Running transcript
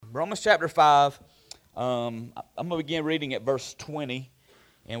Romans chapter 5, I'm going to begin reading at verse 20,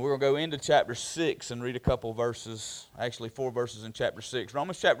 and we're going to go into chapter 6 and read a couple verses, actually 4 verses in chapter 6.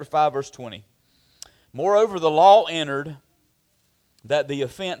 Romans chapter 5, verse 20. Moreover, the law entered that the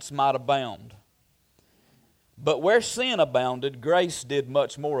offense might abound. But where sin abounded, grace did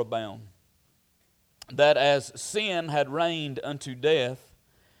much more abound. That as sin had reigned unto death,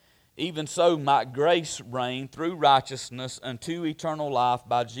 even so might grace reign through righteousness unto eternal life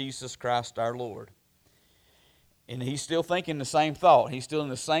by Jesus Christ our Lord. And he's still thinking the same thought. He's still in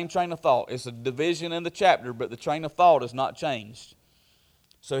the same train of thought. It's a division in the chapter, but the train of thought has not changed.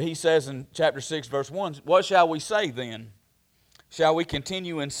 So he says in chapter 6, verse 1, what shall we say then? Shall we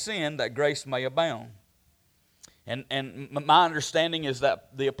continue in sin that grace may abound? And my understanding is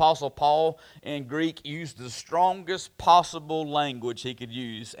that the Apostle Paul in Greek used the strongest possible language he could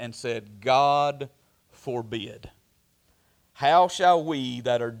use and said, God forbid. How shall we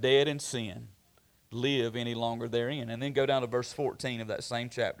that are dead in sin live any longer therein? And then go down to verse 14 of that same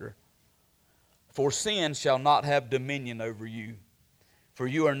chapter. For sin shall not have dominion over you, for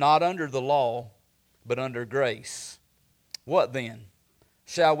you are not under the law, but under grace. What then?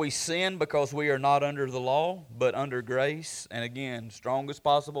 Shall we sin because we are not under the law, but under grace? And again, strongest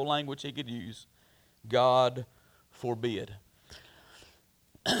possible language he could use. God forbid.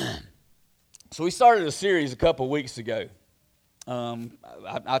 So we started a series a couple weeks ago.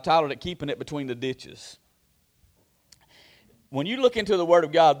 I titled it, Keeping It Between the Ditches. When you look into the Word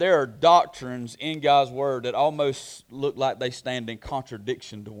of God, there are doctrines in God's Word that almost look like they stand in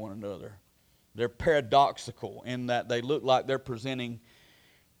contradiction to one another. They're paradoxical in that they look like they're presenting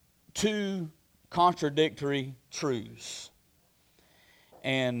two contradictory truths.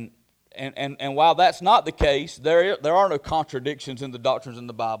 And while that's not the case, there are no contradictions in the doctrines in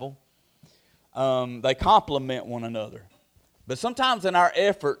the Bible. They complement one another. But sometimes in our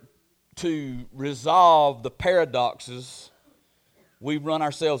effort to resolve the paradoxes, we run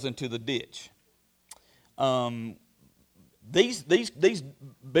ourselves into the ditch. These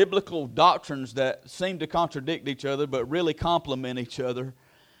biblical doctrines that seem to contradict each other but really complement each other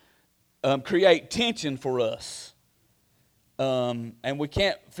create tension for us. And we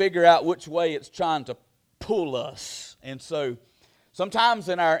can't figure out which way it's trying to pull us. And so sometimes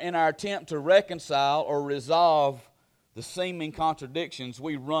in our attempt to reconcile or resolve the seeming contradictions,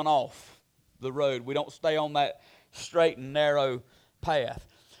 we run off the road. We don't stay on that straight and narrow path.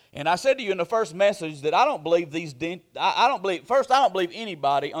 And I said to you in the first message that I don't believe I don't believe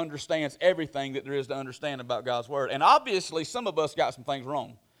anybody understands everything that there is to understand about God's Word. And obviously some of us got some things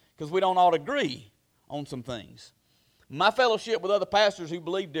wrong, because we don't all agree on some things. My fellowship with other pastors who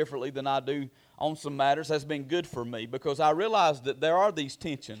believe differently than I do on some matters has been good for me, because I realize that there are these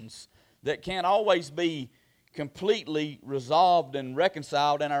tensions that can't always be completely resolved and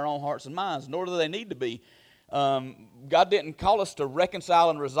reconciled in our own hearts and minds, nor do they need to be. God didn't call us to reconcile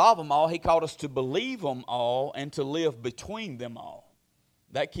and resolve them all. He called us to believe them all and to live between them all.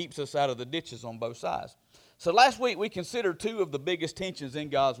 That keeps us out of the ditches on both sides. So last week we considered two of the biggest tensions in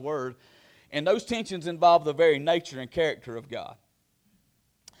God's Word, and those tensions involve the very nature and character of God.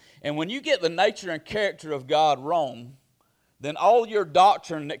 And when you get the nature and character of God wrong, then all your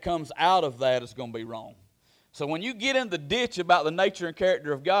doctrine that comes out of that is going to be wrong. So when you get in the ditch about the nature and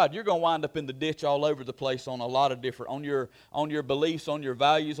character of God, you're going to wind up in the ditch all over the place on a lot of different, on your beliefs, on your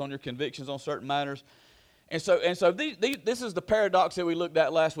values, on your convictions on certain matters. And so this is the paradox that we looked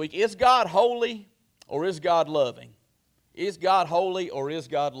at last week. Is God holy or is God loving? Is God holy or is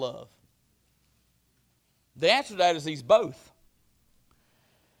God love? The answer to that is He's both.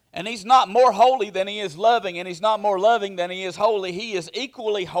 And He's not more holy than He is loving, and He's not more loving than He is holy. He is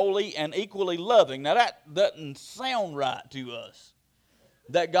equally holy and equally loving. Now that doesn't sound right to us,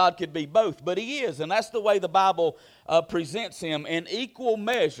 that God could be both, but He is, and that's the way the Bible presents Him in equal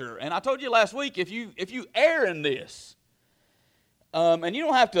measure. And I told you last week, if you err in this, and you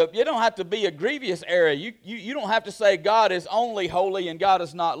don't have to be a grievous error. You don't have to say God is only holy and God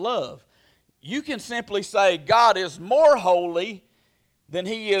is not love. You can simply say God is more holy than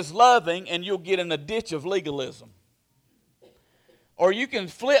He is loving, and you'll get in a ditch of legalism. Or you can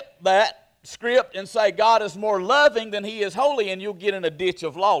flip that script and say God is more loving than He is holy, and you'll get in a ditch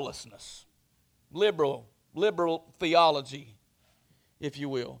of lawlessness. Liberal theology, if you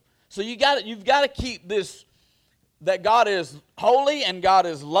will. So you've got to keep this, that God is holy and God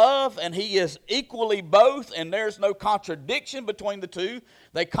is love, and He is equally both, and there's no contradiction between the two.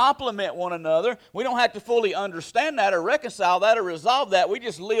 They complement one another. We don't have to fully understand that or reconcile that or resolve that. We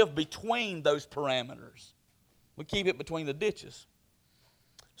just live between those parameters. We keep it between the ditches.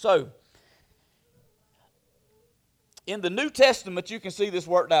 So, In the New Testament, you can see this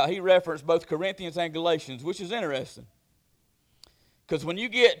worked out. He referenced both Corinthians and Galatians, which is interesting. Because when you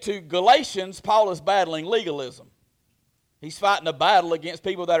get to Galatians, Paul is battling legalism. He's fighting a battle against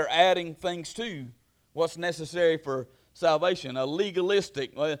people that are adding things to what's necessary for salvation. A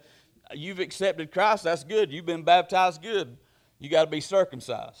legalistic, well, you've accepted Christ, that's good. You've been baptized, good. You got to be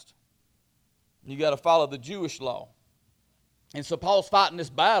circumcised. You got to follow the Jewish law. And so Paul's fighting this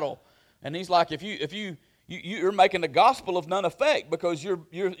battle, and he's like, you're making the gospel of none effect because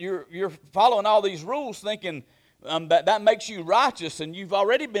you're following all these rules, thinking that makes you righteous, and you've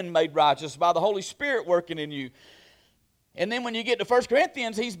already been made righteous by the Holy Spirit working in you. And then when you get to 1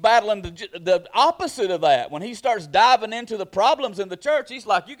 Corinthians, he's battling the opposite of that. When he starts diving into the problems in the church, he's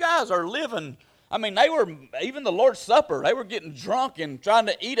like, you guys are living. I mean, even the Lord's Supper, they were getting drunk and trying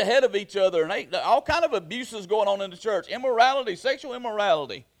to eat ahead of each other, and all kind of abuses going on in the church. Immorality, sexual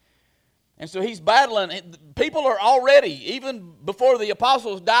immorality. And so he's battling. People are already, even before the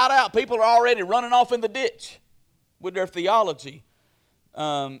apostles died out, people are already running off in the ditch with their theology.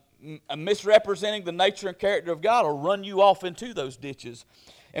 Misrepresenting the nature and character of God will run you off into those ditches.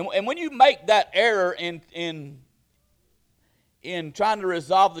 And when you make that error in trying to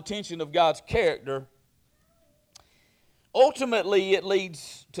resolve the tension of God's character, ultimately it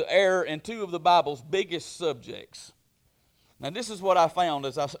leads to error in two of the Bible's biggest subjects. Now this is what I found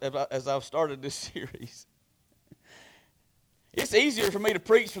as I've started this series. It's easier for me to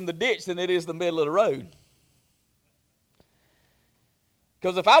preach from the ditch than it is the middle of the road.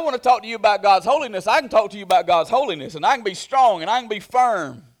 Because if I want to talk to you about God's holiness, I can talk to you about God's holiness, and I can be strong, and I can be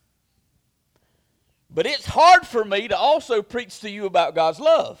firm. But it's hard for me to also preach to you about God's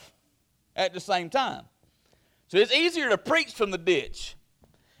love at the same time. So it's easier to preach from the ditch.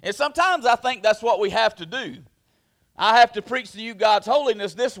 And sometimes I think that's what we have to do. I have to preach to you God's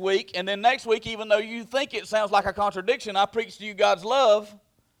holiness this week, and then next week, even though you think it sounds like a contradiction, I preach to you God's love,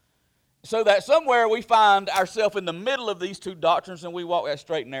 so that somewhere we find ourselves in the middle of these two doctrines and we walk that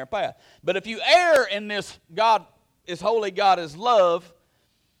straight and narrow path. But if you err in this, God is holy, God is love,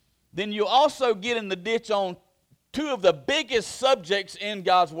 then you also get in the ditch on two of the biggest subjects in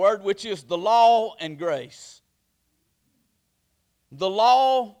God's Word, which is the law and grace. The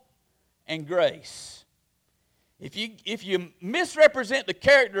law and grace. If you misrepresent the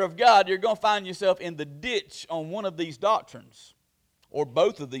character of God, you're going to find yourself in the ditch on one of these doctrines, or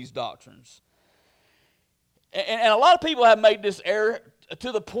both of these doctrines. And a lot of people have made this error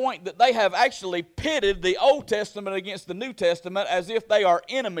to the point that they have actually pitted the Old Testament against the New Testament as if they are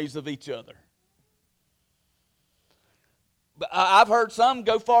enemies of each other. But I've heard some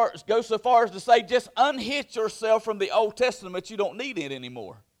go so far as to say, just unhitch yourself from the Old Testament, you don't need it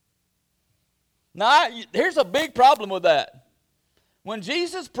anymore. Now, here's a big problem with that. When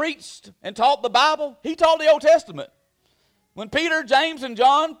Jesus preached and taught the Bible, he taught the Old Testament. When Peter, James, and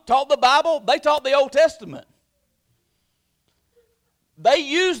John taught the Bible, they taught the Old Testament. They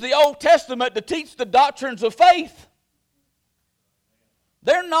used the Old Testament to teach the doctrines of faith.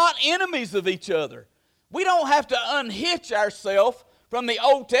 They're not enemies of each other. We don't have to unhitch ourselves from the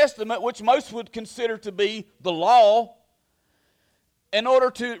Old Testament, which most would consider to be the law, in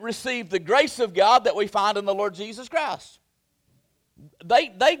order to receive the grace of God that we find in the Lord Jesus Christ. They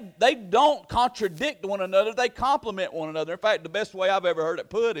don't contradict one another. They complement one another. In fact, the best way I've ever heard it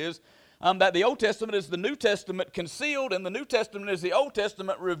put is that the Old Testament is the New Testament concealed, and the New Testament is the Old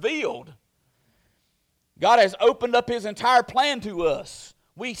Testament revealed. God has opened up His entire plan to us.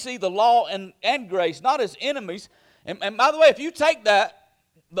 We see the law and grace not as enemies. And by the way, if you take that,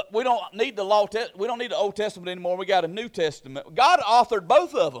 we don't need the law. We don't need the Old Testament anymore. We got a New Testament. God authored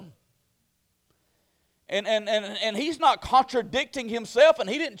both of them. And He's not contradicting Himself, and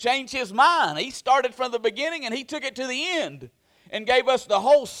He didn't change His mind. He started from the beginning, and He took it to the end and gave us the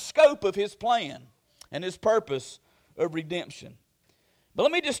whole scope of His plan and His purpose of redemption. But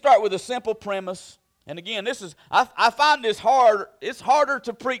let me just start with a simple premise. And again, I find this hard. It's harder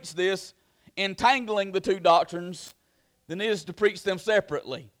to preach this entangling the two doctrines than it is to preach them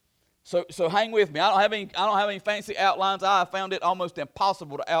separately. So hang with me. I don't have any fancy outlines. I have found it almost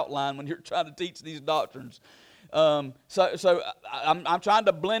impossible to outline when you're trying to teach these doctrines. I'm trying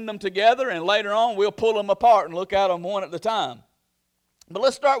to blend them together, and later on we'll pull them apart and look at them one at a time. But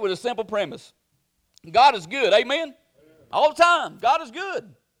let's start with a simple premise. God is good. Amen? All the time. God is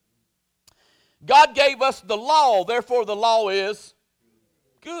good. God gave us the law, therefore the law is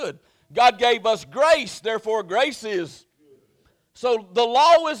good. God gave us grace, therefore grace is. So the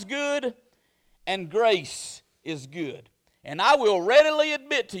law is good and grace is good. And I will readily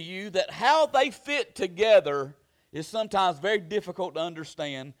admit to you that how they fit together is sometimes very difficult to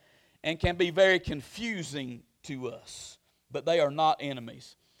understand and can be very confusing to us, but they are not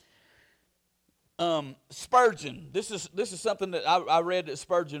enemies. Spurgeon, this is something that I read that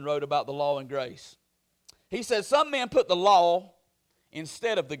Spurgeon wrote about the law and grace. He said, some men put the law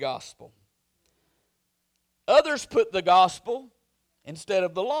instead of the gospel. Others put the gospel instead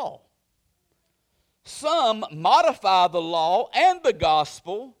of the law. Some modify the law and the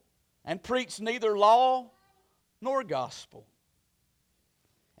gospel and preach neither law nor gospel.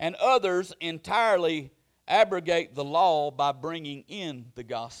 And others entirely abrogate the law by bringing in the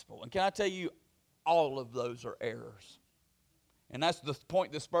gospel. And can I tell you, all of those are errors. And that's the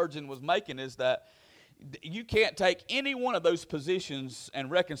point that Spurgeon was making, is that you can't take any one of those positions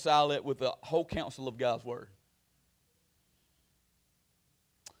and reconcile it with the whole counsel of God's word.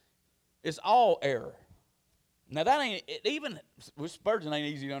 It's all error. Now that ain't, even Spurgeon ain't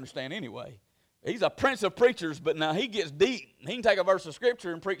easy to understand anyway. He's a prince of preachers, but now he gets deep. He can take a verse of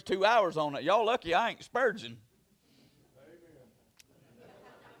scripture and preach 2 hours on it. Y'all lucky I ain't Spurgeon.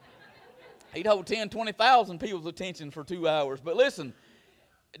 He'd hold 10, 20,000 people's attention for 2 hours. But listen,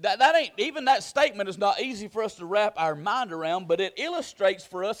 that ain't, even that statement is not easy for us to wrap our mind around, but it illustrates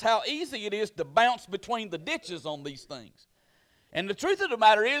for us how easy it is to bounce between the ditches on these things. And the truth of the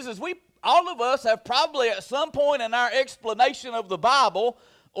matter is all of us have probably at some point in our explanation of the Bible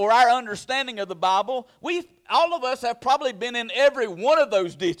or our understanding of the Bible, all of us have probably been in every one of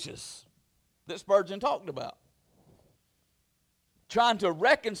those ditches that Spurgeon talked about, trying to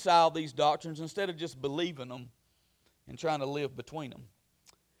reconcile these doctrines instead of just believing them and trying to live between them.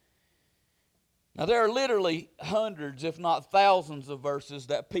 Now, there are literally hundreds, if not thousands, of verses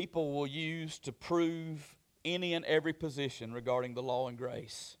that people will use to prove any and every position regarding the law and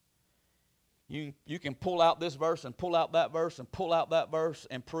grace. You can pull out this verse and pull out that verse and pull out that verse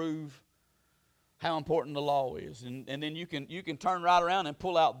and prove how important the law is. And then you can turn right around and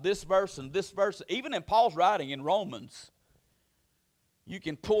pull out this verse and this verse. Even in Paul's writing in Romans, you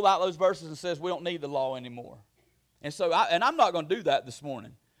can pull out those verses and says we don't need the law anymore. And so, I'm not going to do that this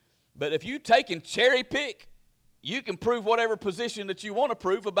morning. But if you take and cherry pick, you can prove whatever position that you want to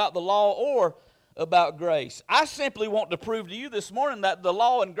prove about the law or about grace. I simply want to prove to you this morning that the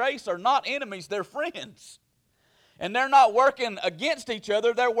law and grace are not enemies, they're friends. And they're not working against each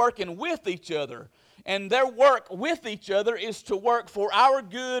other, they're working with each other. And their work with each other is to work for our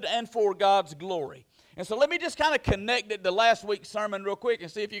good and for God's glory. And so let me just kind of connect it to last week's sermon real quick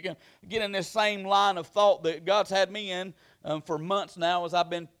and see if you can get in this same line of thought that God's had me in for months now as I've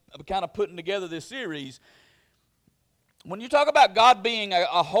been kind of putting together this series. When you talk about God being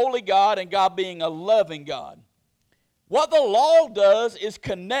a holy God and God being a loving God, what the law does is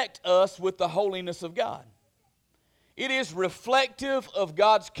connect us with the holiness of God. It is reflective of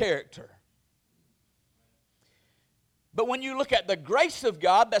God's character. But when you look at the grace of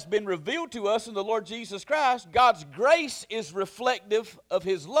God that's been revealed to us in the Lord Jesus Christ, God's grace is reflective of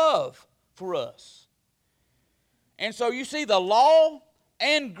His love for us. And so you see, the law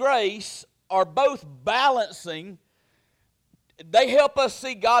and grace are both balancing. They help us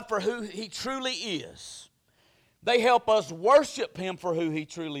see God for who He truly is. They help us worship Him for who He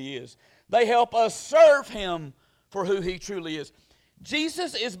truly is. They help us serve Him for who He truly is.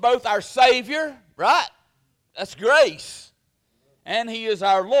 Jesus is both our Savior, right? That's grace. And He is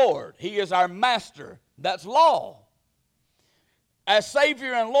our Lord. He is our Master. That's law. As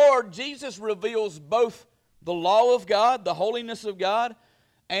Savior and Lord, Jesus reveals both the law of God, the holiness of God,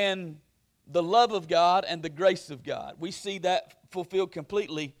 and the love of God and the grace of God. We see that fulfilled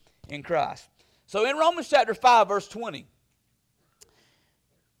completely in Christ. So in Romans chapter 5, verse 20,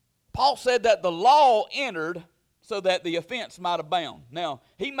 Paul said that the law entered so that the offense might abound. Now,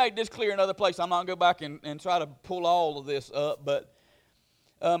 he made this clear in other places. I'm not going to go back and try to pull all of this up, but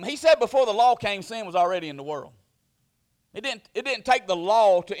he said before the law came, sin was already in the world. It didn't take the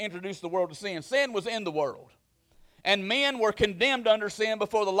law to introduce the world to sin. Sin was in the world. And men were condemned under sin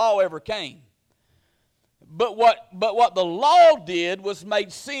before the law ever came. But what the law did was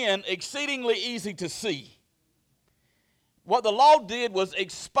made sin exceedingly easy to see. What the law did was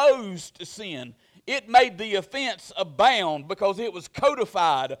expose sin. It made the offense abound because it was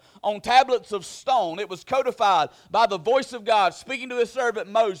codified on tablets of stone. It was codified by the voice of God speaking to His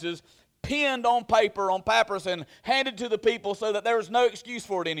servant Moses, penned on paper, on papyrus, and handed to the people so that there was no excuse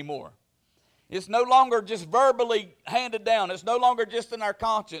for it anymore. It's no longer just verbally handed down. It's no longer just in our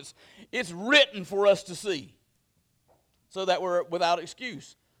conscience. It's written for us to see so that we're without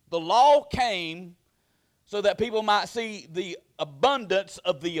excuse. The law came so that people might see the abundance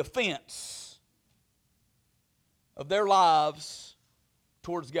of the offense of their lives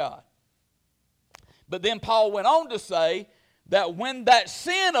towards God. But then Paul went on to say that when that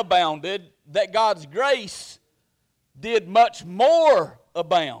sin abounded, that God's grace did much more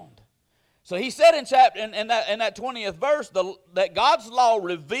abound. So he said in that 20th verse that God's law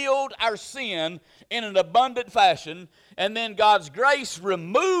revealed our sin in an abundant fashion, and then God's grace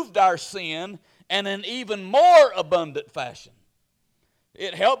removed our sin in an even more abundant fashion.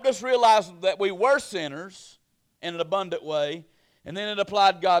 It helped us realize that we were sinners in an abundant way, and then it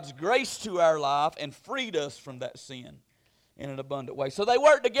applied God's grace to our life and freed us from that sin in an abundant way. So they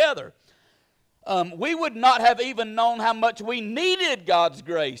work together. We would not have even known how much we needed God's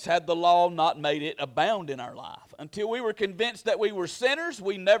grace had the law not made it abound in our life. Until we were convinced that we were sinners,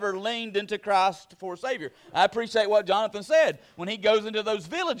 we never leaned into Christ for a Savior. I appreciate what Jonathan said. When he goes into those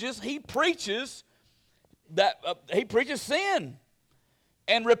villages, he preaches sin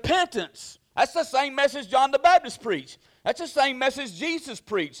and repentance. That's the same message John the Baptist preached. That's the same message Jesus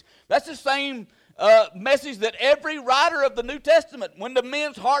preached. That's the same message that every writer of the New Testament, when the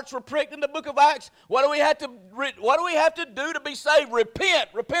men's hearts were pricked in the book of Acts, what do we have to do to be saved? Repent.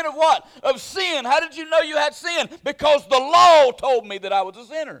 Repent of what? Of sin. How did you know you had sin? Because the law told me that I was a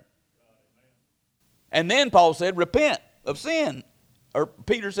sinner. And then Paul said, repent of sin. Or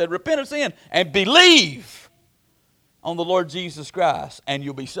Peter said, repent of sin and believe on the Lord Jesus Christ and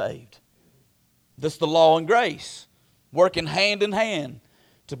you'll be saved. That's the law and grace, working hand in hand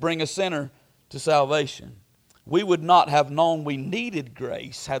to bring a sinner to salvation. We would not have known we needed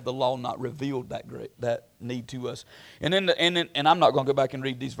grace had the law not revealed that need to us. And I'm not going to go back and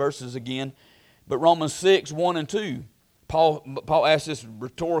read these verses again, but Romans 6, 1 and 2, Paul asked this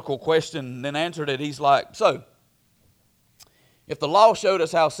rhetorical question and then answered it. He's like, so, if the law showed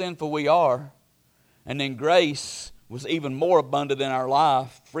us how sinful we are, and then grace was even more abundant in our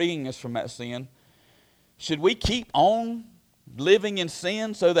life, freeing us from that sin, should we keep on living in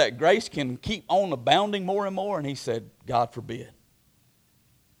sin so that grace can keep on abounding more and more? And he said, God forbid.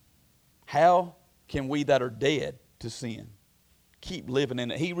 How can we that are dead to sin keep living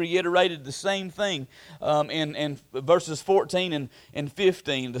in it? He reiterated the same thing in verses 14 and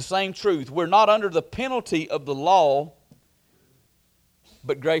 15, the same truth. We're not under the penalty of the law,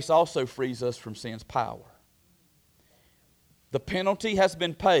 but grace also frees us from sin's power. The penalty has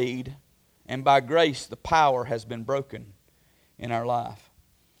been paid, and by grace the power has been broken in our life.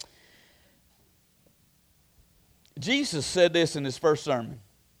 Jesus said this in his first sermon.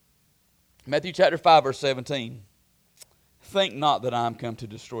 Matthew chapter 5, verse 17. Think not that I am come to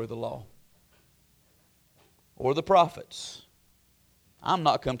destroy the law or the prophets. I'm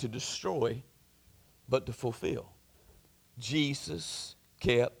not come to destroy, but to fulfill. Jesus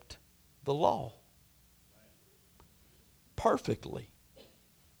kept the law perfectly,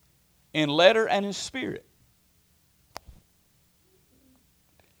 in letter and in spirit.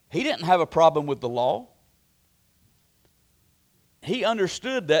 He didn't have a problem with the law. He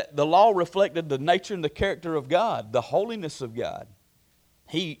understood that the law reflected the nature and the character of God, the holiness of God.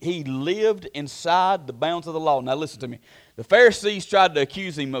 He lived inside the bounds of the law. Now listen to me. The Pharisees tried to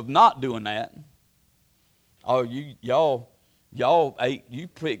accuse him of not doing that. Oh, y'all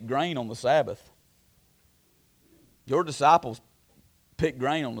picked grain on the Sabbath. Your disciples picked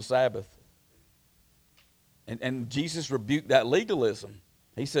grain on the Sabbath. And Jesus rebuked that legalism.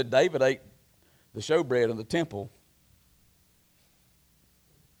 He said David ate the showbread in the temple.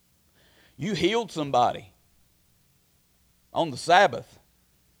 You healed somebody on the Sabbath.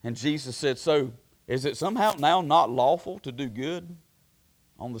 And Jesus said, so is it somehow now not lawful to do good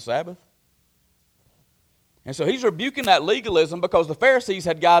on the Sabbath? And so he's rebuking that legalism because the Pharisees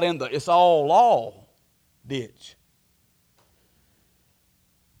had got in the it's all law ditch.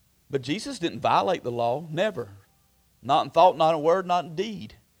 But Jesus didn't violate the law, never. Not in thought, not in word, not in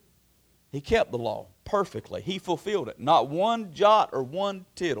deed. He kept the law perfectly. He fulfilled it. Not one jot or one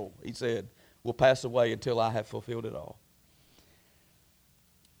tittle, he said, will pass away until I have fulfilled it all.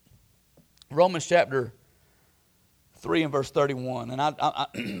 Romans chapter 3 and verse 31. And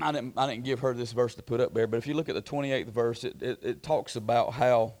I didn't give her this verse to put up there, but if you look at the 28th verse, it talks about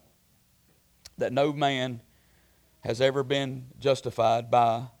how that no man has ever been justified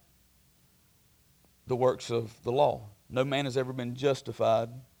by the works of the law. No man has ever been justified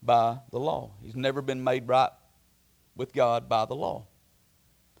by the law. He's never been made right with God by the law.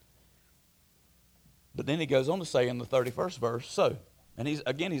 But then he goes on to say in the 31st verse, so, and he's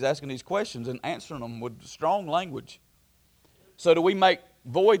asking these questions and answering them with strong language. So do we make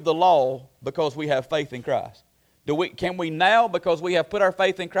void the law because we have faith in Christ? Can we now, because we have put our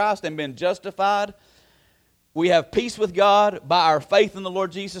faith in Christ and been justified, we have peace with God by our faith in the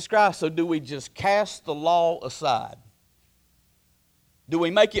Lord Jesus Christ, so do we just cast the law aside? Do we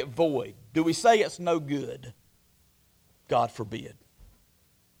make it void? Do we say it's no good? God forbid.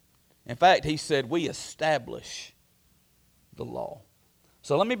 In fact, he said we establish the law.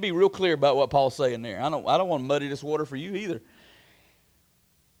 So let me be real clear about what Paul's saying there. I don't want to muddy this water for you either.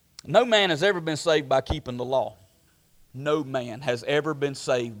 No man has ever been saved by keeping the law. No man has ever been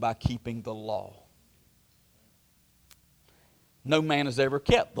saved by keeping the law. No man has ever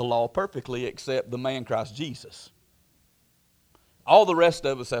kept the law perfectly except the man Christ Jesus. All the rest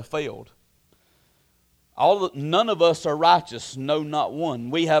of us have failed. None of us are righteous, no, not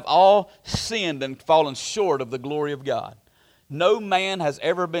one. We have all sinned and fallen short of the glory of God. No man has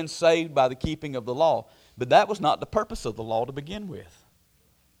ever been saved by the keeping of the law. But that was not the purpose of the law to begin with.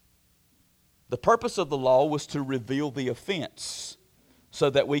 The purpose of the law was to reveal the offense so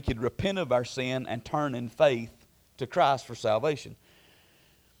that we could repent of our sin and turn in faith to Christ for salvation.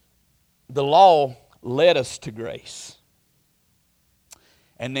 The law led us to grace.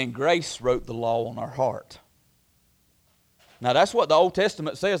 And then grace wrote the law on our heart. Now that's what the Old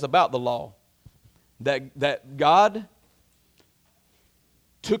Testament says about the law. That God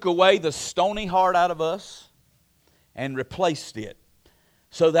took away the stony heart out of us and replaced it,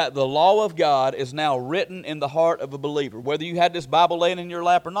 so that the law of God is now written in the heart of a believer. Whether you had this Bible laying in your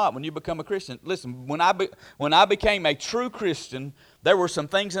lap or not, when you become a Christian. Listen, when I became a true Christian, there were some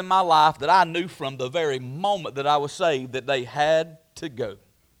things in my life that I knew from the very moment that I was saved that they had to go.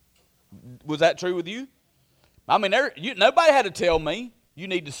 Was that true with you? I mean, nobody had to tell me, you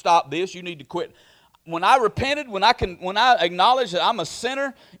need to stop this, you need to quit. When I repented, when I acknowledged that I'm a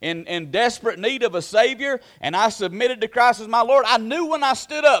sinner in desperate need of a Savior, and I submitted to Christ as my Lord, I knew when I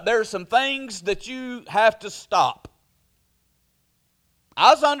stood up, there are some things that you have to stop.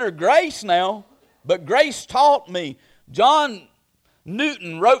 I was under grace now, but grace taught me. John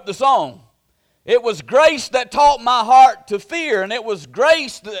Newton wrote the song. It was grace that taught my heart to fear, and it was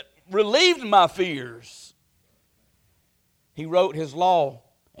grace that relieved my fears. He wrote his law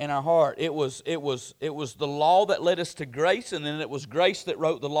in our heart. It was the law that led us to grace, and then it was grace that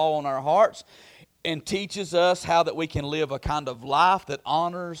wrote the law on our hearts and teaches us how that we can live a kind of life that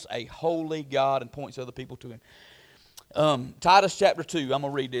honors a holy God and points other people to Him. Titus chapter 2, I'm going to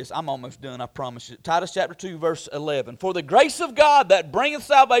read this. I'm almost done, I promise you. Titus chapter 2, verse 11. For the grace of God that bringeth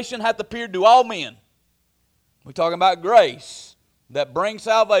salvation hath appeared to all men. We're talking about grace that brings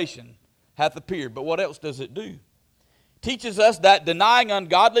salvation hath appeared. But what else does it do? Teaches us that denying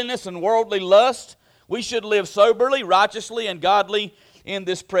ungodliness and worldly lust, we should live soberly, righteously, and godly in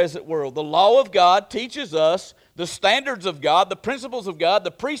this present world. The law of God teaches us the standards of God, the principles of God,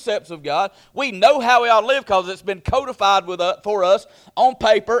 the precepts of God. We know how we ought to live because it's been codified for us on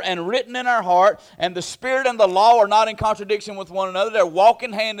paper and written in our heart. And the Spirit and the law are not in contradiction with one another. They're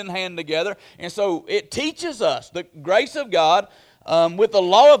walking hand in hand together. And so it teaches us the grace of God with the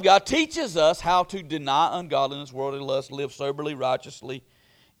law of God teaches us how to deny ungodliness, worldly lust, live soberly, righteously,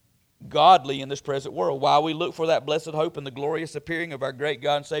 godly in this present world, while we look for that blessed hope and the glorious appearing of our great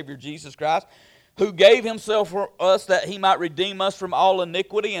God and Savior Jesus Christ, who gave Himself for us that He might redeem us from all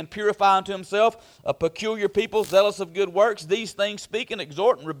iniquity and purify unto Himself a peculiar people zealous of good works. These things speak and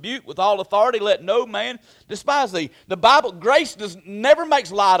exhort and rebuke with all authority. Let no man despise thee. The Bible, grace never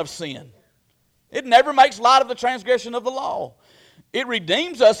makes light of sin. It never makes light of the transgression of the law. It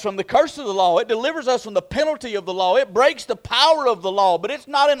redeems us from the curse of the law. It delivers us from the penalty of the law. It breaks the power of the law, but it's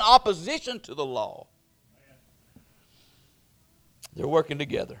not in opposition to the law. They're working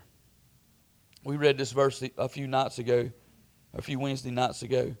together. We read this verse a few Wednesday nights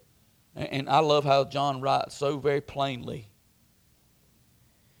ago. And I love how John writes so very plainly.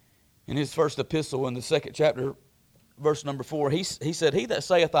 In his first epistle, in the 2nd chapter, verse number 4, he said, He that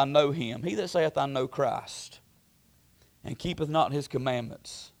saith I know Him, he that saith I know Christ, and keepeth not His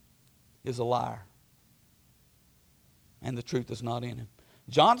commandments, is a liar, and the truth is not in him.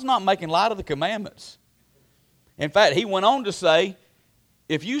 John's not making light of the commandments. In fact, he went on to say,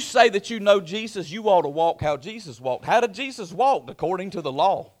 if you say that you know Jesus, you ought to walk how Jesus walked. How did Jesus walk? According to the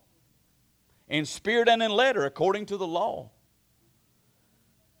law. In spirit and in letter, according to the law.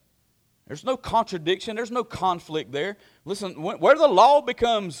 There's no contradiction. There's no conflict there. Listen, where the law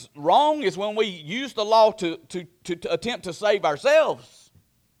becomes wrong is when we use the law to attempt to save ourselves.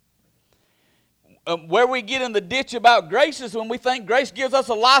 Where we get in the ditch about grace is when we think grace gives us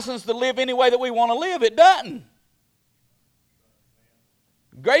a license to live any way that we want to live. It doesn't.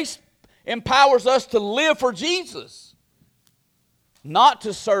 Grace empowers us to live for Jesus, not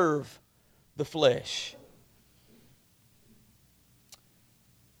to serve the flesh.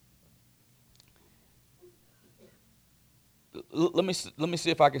 Let me see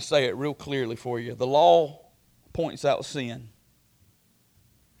if I can say it real clearly for you. The law points out sin,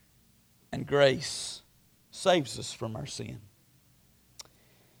 and grace saves us from our sin.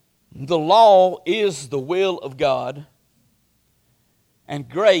 The law is the will of God And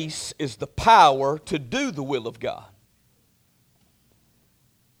grace is the power to do the will of God.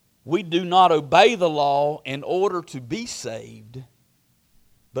 We do not obey the law in order to be saved,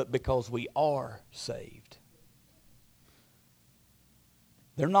 but because we are saved.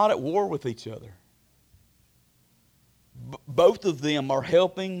 They're not at war with each other. Both of them are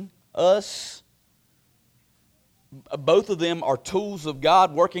helping us. Both of them are tools of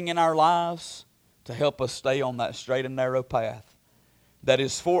God working in our lives to help us stay on that straight and narrow path that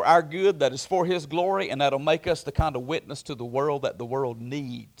is for our good, that is for His glory, and that'll make us the kind of witness to the world that the world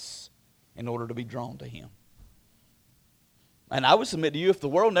needs in order to be drawn to Him. And I would submit to you, if the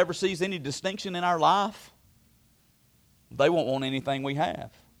world never sees any distinction in our life, they won't want anything we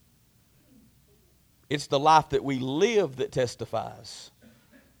have. It's the life that we live that testifies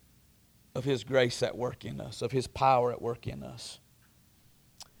of His grace at work in us, of His power at work in us.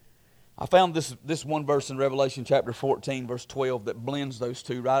 I found this one verse in Revelation chapter 14, verse 12, that blends those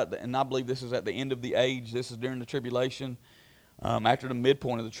two, right? And I believe this is at the end of the age. This is during the tribulation. After the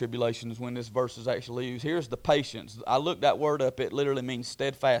midpoint of the tribulation is when this verse is actually used. Here's the patience. I looked that word up. It literally means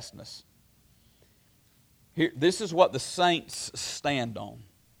steadfastness. Here, this is what the saints stand on.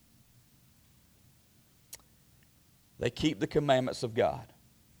 They keep the commandments of God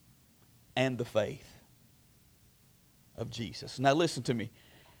and the faith of Jesus. Now listen to me.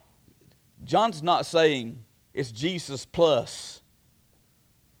 John's not saying it's Jesus plus.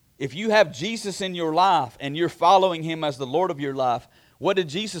 If you have Jesus in your life and you're following Him as the Lord of your life, what did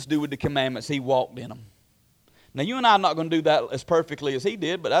Jesus do with the commandments? He walked in them. Now you and I are not going to do that as perfectly as He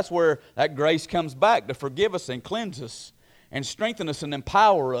did, but that's where that grace comes back to forgive us and cleanse us and strengthen us and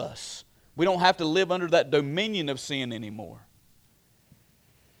empower us. We don't have to live under that dominion of sin anymore.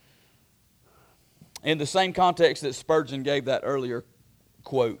 In the same context that Spurgeon gave that earlier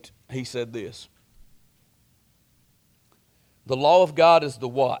quote, he said this: the law of God is the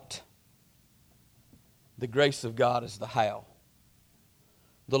what? The grace of God is the how.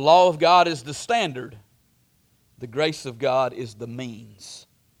 The law of God is the standard. The grace of God is the means.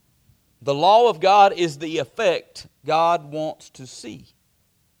 The law of God is the effect God wants to see.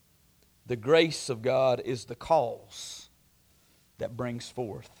 The grace of God is the cause that brings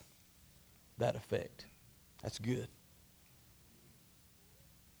forth that effect. That's good.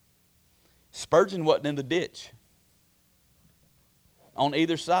 Spurgeon wasn't in the ditch on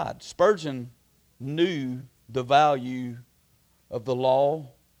either side. Spurgeon knew the value of the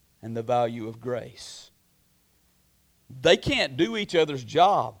law and the value of grace. They can't do each other's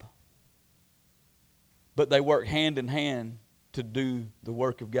job, but they work hand in hand to do the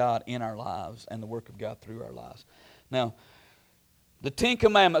work of God in our lives and the work of God through our lives. Now, the Ten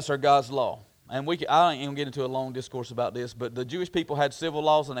Commandments are God's law. And I ain't going to get into a long discourse about this, but the Jewish people had civil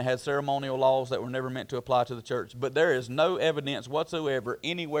laws and they had ceremonial laws that were never meant to apply to the church. But there is no evidence whatsoever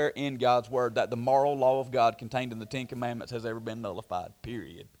anywhere in God's Word that the moral law of God contained in the Ten Commandments has ever been nullified,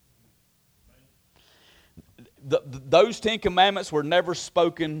 period. Those Ten Commandments were never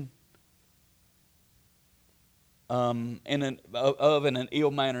spoken in an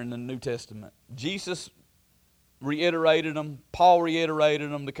ill manner in the New Testament. Jesus reiterated them. Paul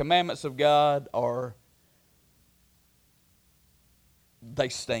reiterated them. The commandments of God they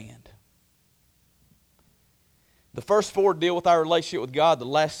stand. The first 4 deal with our relationship with God. The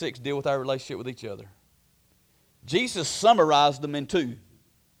last 6 deal with our relationship with each other. Jesus summarized them in 2.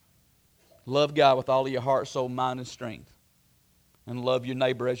 Love God with all of your heart, soul, mind, and strength. And love your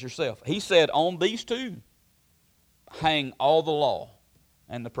neighbor as yourself. He said on these 2, hang all the law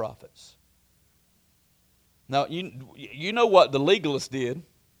and the prophets. Now, you know what the legalists did.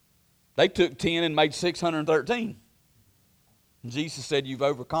 They took 10 and made 613. And Jesus said, you've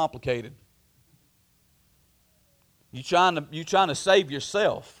overcomplicated. You're trying to save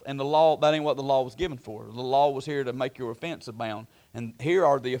yourself. And the law, that ain't what the law was given for. The law was here to make your offense abound. And here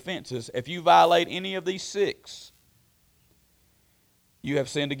are the offenses. If you violate any of these 6, you have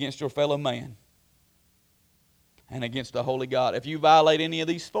sinned against your fellow man and against the holy God. If you violate any of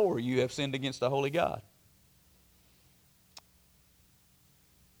these 4, you have sinned against the holy God.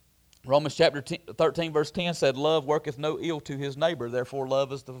 Romans chapter 13 verse 10 said, love worketh no ill to his neighbor, therefore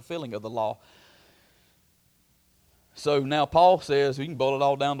love is the fulfilling of the law. So now Paul says we can boil it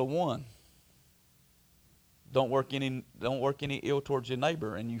all down to 1. Don't work any ill towards your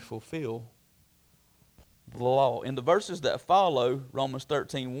neighbor, and you fulfill the law. In the verses that follow, Romans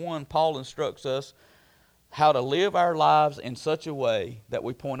 13:1, Paul instructs us how to live our lives in such a way that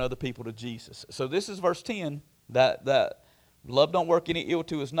we point other people to Jesus. So this is verse 10, that love don't work any ill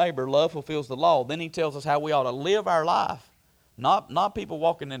to his neighbor, love fulfills the law. Then he tells us how we ought to live our life. Not people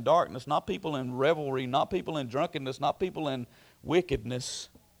walking in darkness, not people in revelry, not people in drunkenness, not people in wickedness.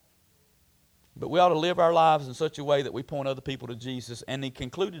 But we ought to live our lives in such a way that we point other people to Jesus. And he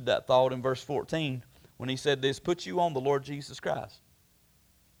concluded that thought in verse 14 when he said this, put you on the Lord Jesus Christ.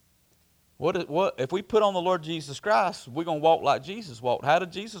 What if we put on the Lord Jesus Christ, we're going to walk like Jesus walked. How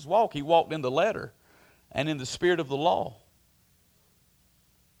did Jesus walk? He walked in the letter and in the spirit of the law.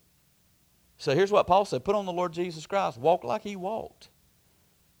 So here's what Paul said, put on the Lord Jesus Christ. Walk like he walked.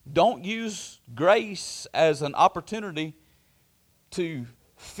 Don't use grace as an opportunity to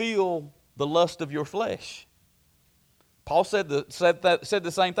feel the lust of your flesh. Paul said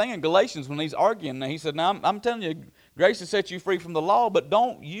the same thing in Galatians when he's arguing. He said, now I'm telling you, grace has set you free from the law, but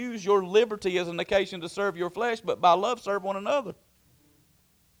don't use your liberty as an occasion to serve your flesh, but by love serve one another.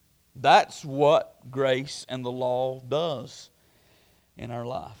 That's what grace and the law does in our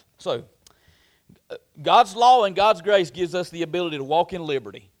life. So, God's law and God's grace gives us the ability to walk in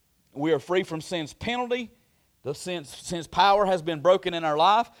liberty. We are free from sin's penalty. Since power has been broken in our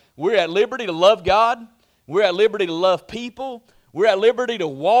life, we're at liberty to love God. We're at liberty to love people. We're at liberty to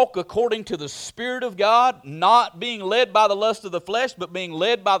walk according to the Spirit of God, not being led by the lust of the flesh, but being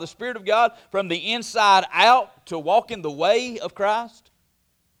led by the Spirit of God from the inside out to walk in the way of Christ.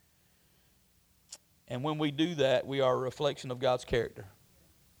 And when we do that, we are a reflection of God's character.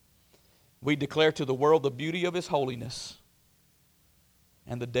 We declare to the world the beauty of His holiness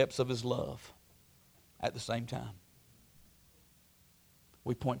and the depths of His love at the same time.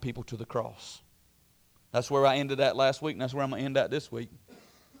 We point people to the cross. That's where I ended at last week, and that's where I'm going to end at this week.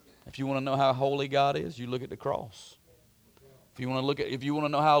 If you want to know how holy God is, you look at the cross. If you want to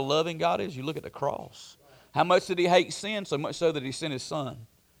know how loving God is, you look at the cross. How much did He hate sin? So much so that He sent His Son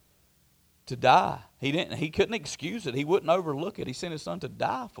to die. He couldn't excuse it. He wouldn't overlook it. He sent His Son to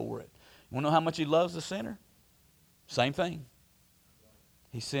die for it. You want to know how much He loves the sinner? Same thing.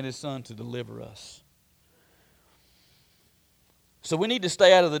 He sent His Son to deliver us. So we need to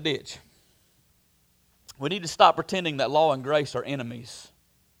stay out of the ditch. We need to stop pretending that law and grace are enemies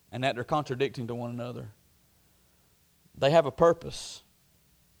and that they're contradicting to one another. They have a purpose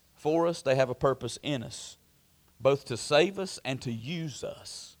for us. They have a purpose in us, both to save us and to use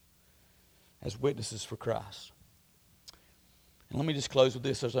us as witnesses for Christ. And let me just close with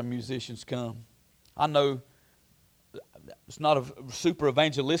this as our musicians come. I know it's not a super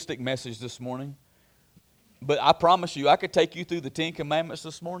evangelistic message this morning, but I promise you, I could take you through the 10 Commandments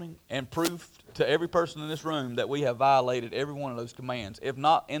this morning and prove to every person in this room that we have violated every one of those commands, if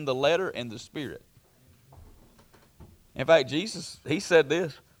not in the letter, in the spirit. In fact, Jesus, He said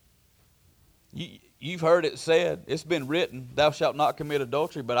this. You've heard it said, it's been written, thou shalt not commit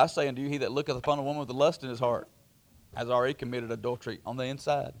adultery, but I say unto you, he that looketh upon a woman with the lust in his heart has already committed adultery on the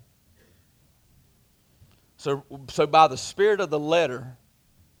inside. So by the spirit of the letter,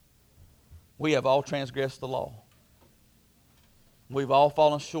 we have all transgressed the law. We've all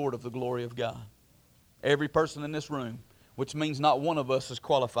fallen short of the glory of God. Every person in this room, which means not one of us is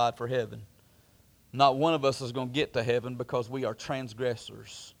qualified for heaven. Not one of us is going to get to heaven because we are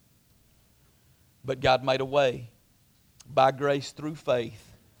transgressors. But God made a way by grace through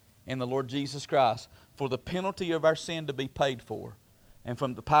faith in the Lord Jesus Christ for the penalty of our sin to be paid for and for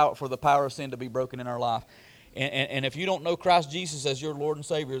the power of sin to be broken in our life. And if you don't know Christ Jesus as your Lord and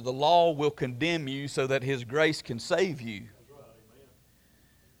Savior, the law will condemn you so that His grace can save you.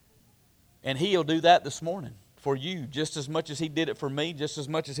 And He'll do that this morning for you just as much as He did it for me, just as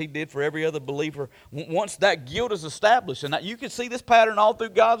much as He did for every other believer. Once that guilt is established, and you can see this pattern all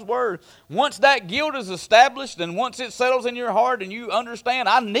through God's Word. Once that guilt is established and once it settles in your heart and you understand,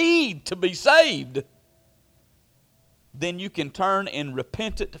 I need to be saved, then you can turn in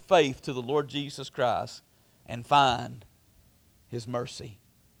repentant faith to the Lord Jesus Christ and find His mercy,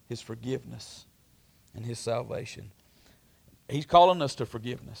 His forgiveness, and His salvation. He's calling us to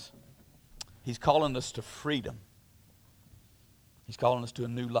forgiveness. He's calling us to freedom. He's calling us to a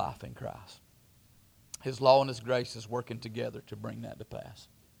new life in Christ. His law and His grace is working together to bring that to pass.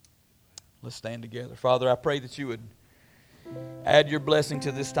 Let's stand together. Father, I pray that You would add Your blessing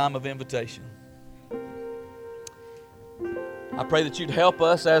to this time of invitation. I pray that You'd help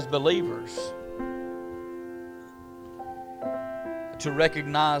us as believers to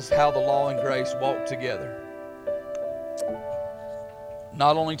recognize how the law and grace walk together.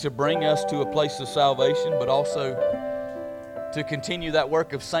 Not only to bring us to a place of salvation, but also to continue that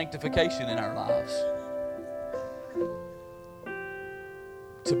work of sanctification in our lives.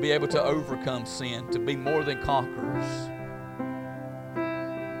 To be able to overcome sin, to be more than conquerors.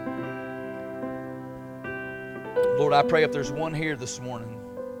 Lord, I pray if there's one here this morning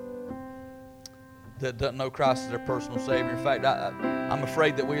that doesn't know Christ as their personal Savior. In fact, I'm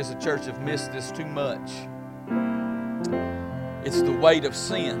afraid that we as a church have missed this too much. It's the weight of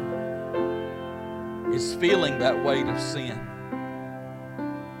sin. It's feeling that weight of sin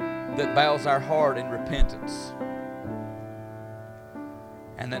that bows our heart in repentance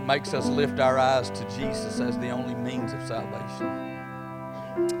and that makes us lift our eyes to Jesus as the only means of salvation.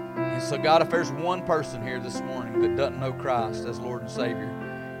 And so, God, if there's one person here this morning that doesn't know Christ as Lord and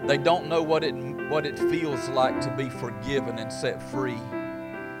Savior, they don't know what it feels like to be forgiven and set free,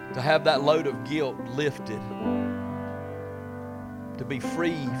 to have that load of guilt lifted, to be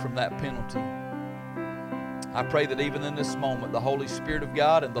free from that penalty. I pray that even in this moment, the Holy Spirit of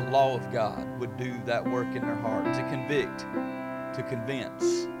God and the law of God would do that work in their heart to convict, to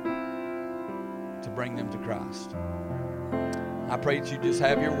convince, to bring them to Christ. I pray that you just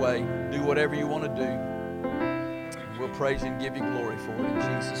have your way, do whatever you want to do. We'll praise you and give you glory for it in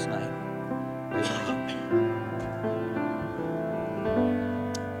Jesus' name. Amen.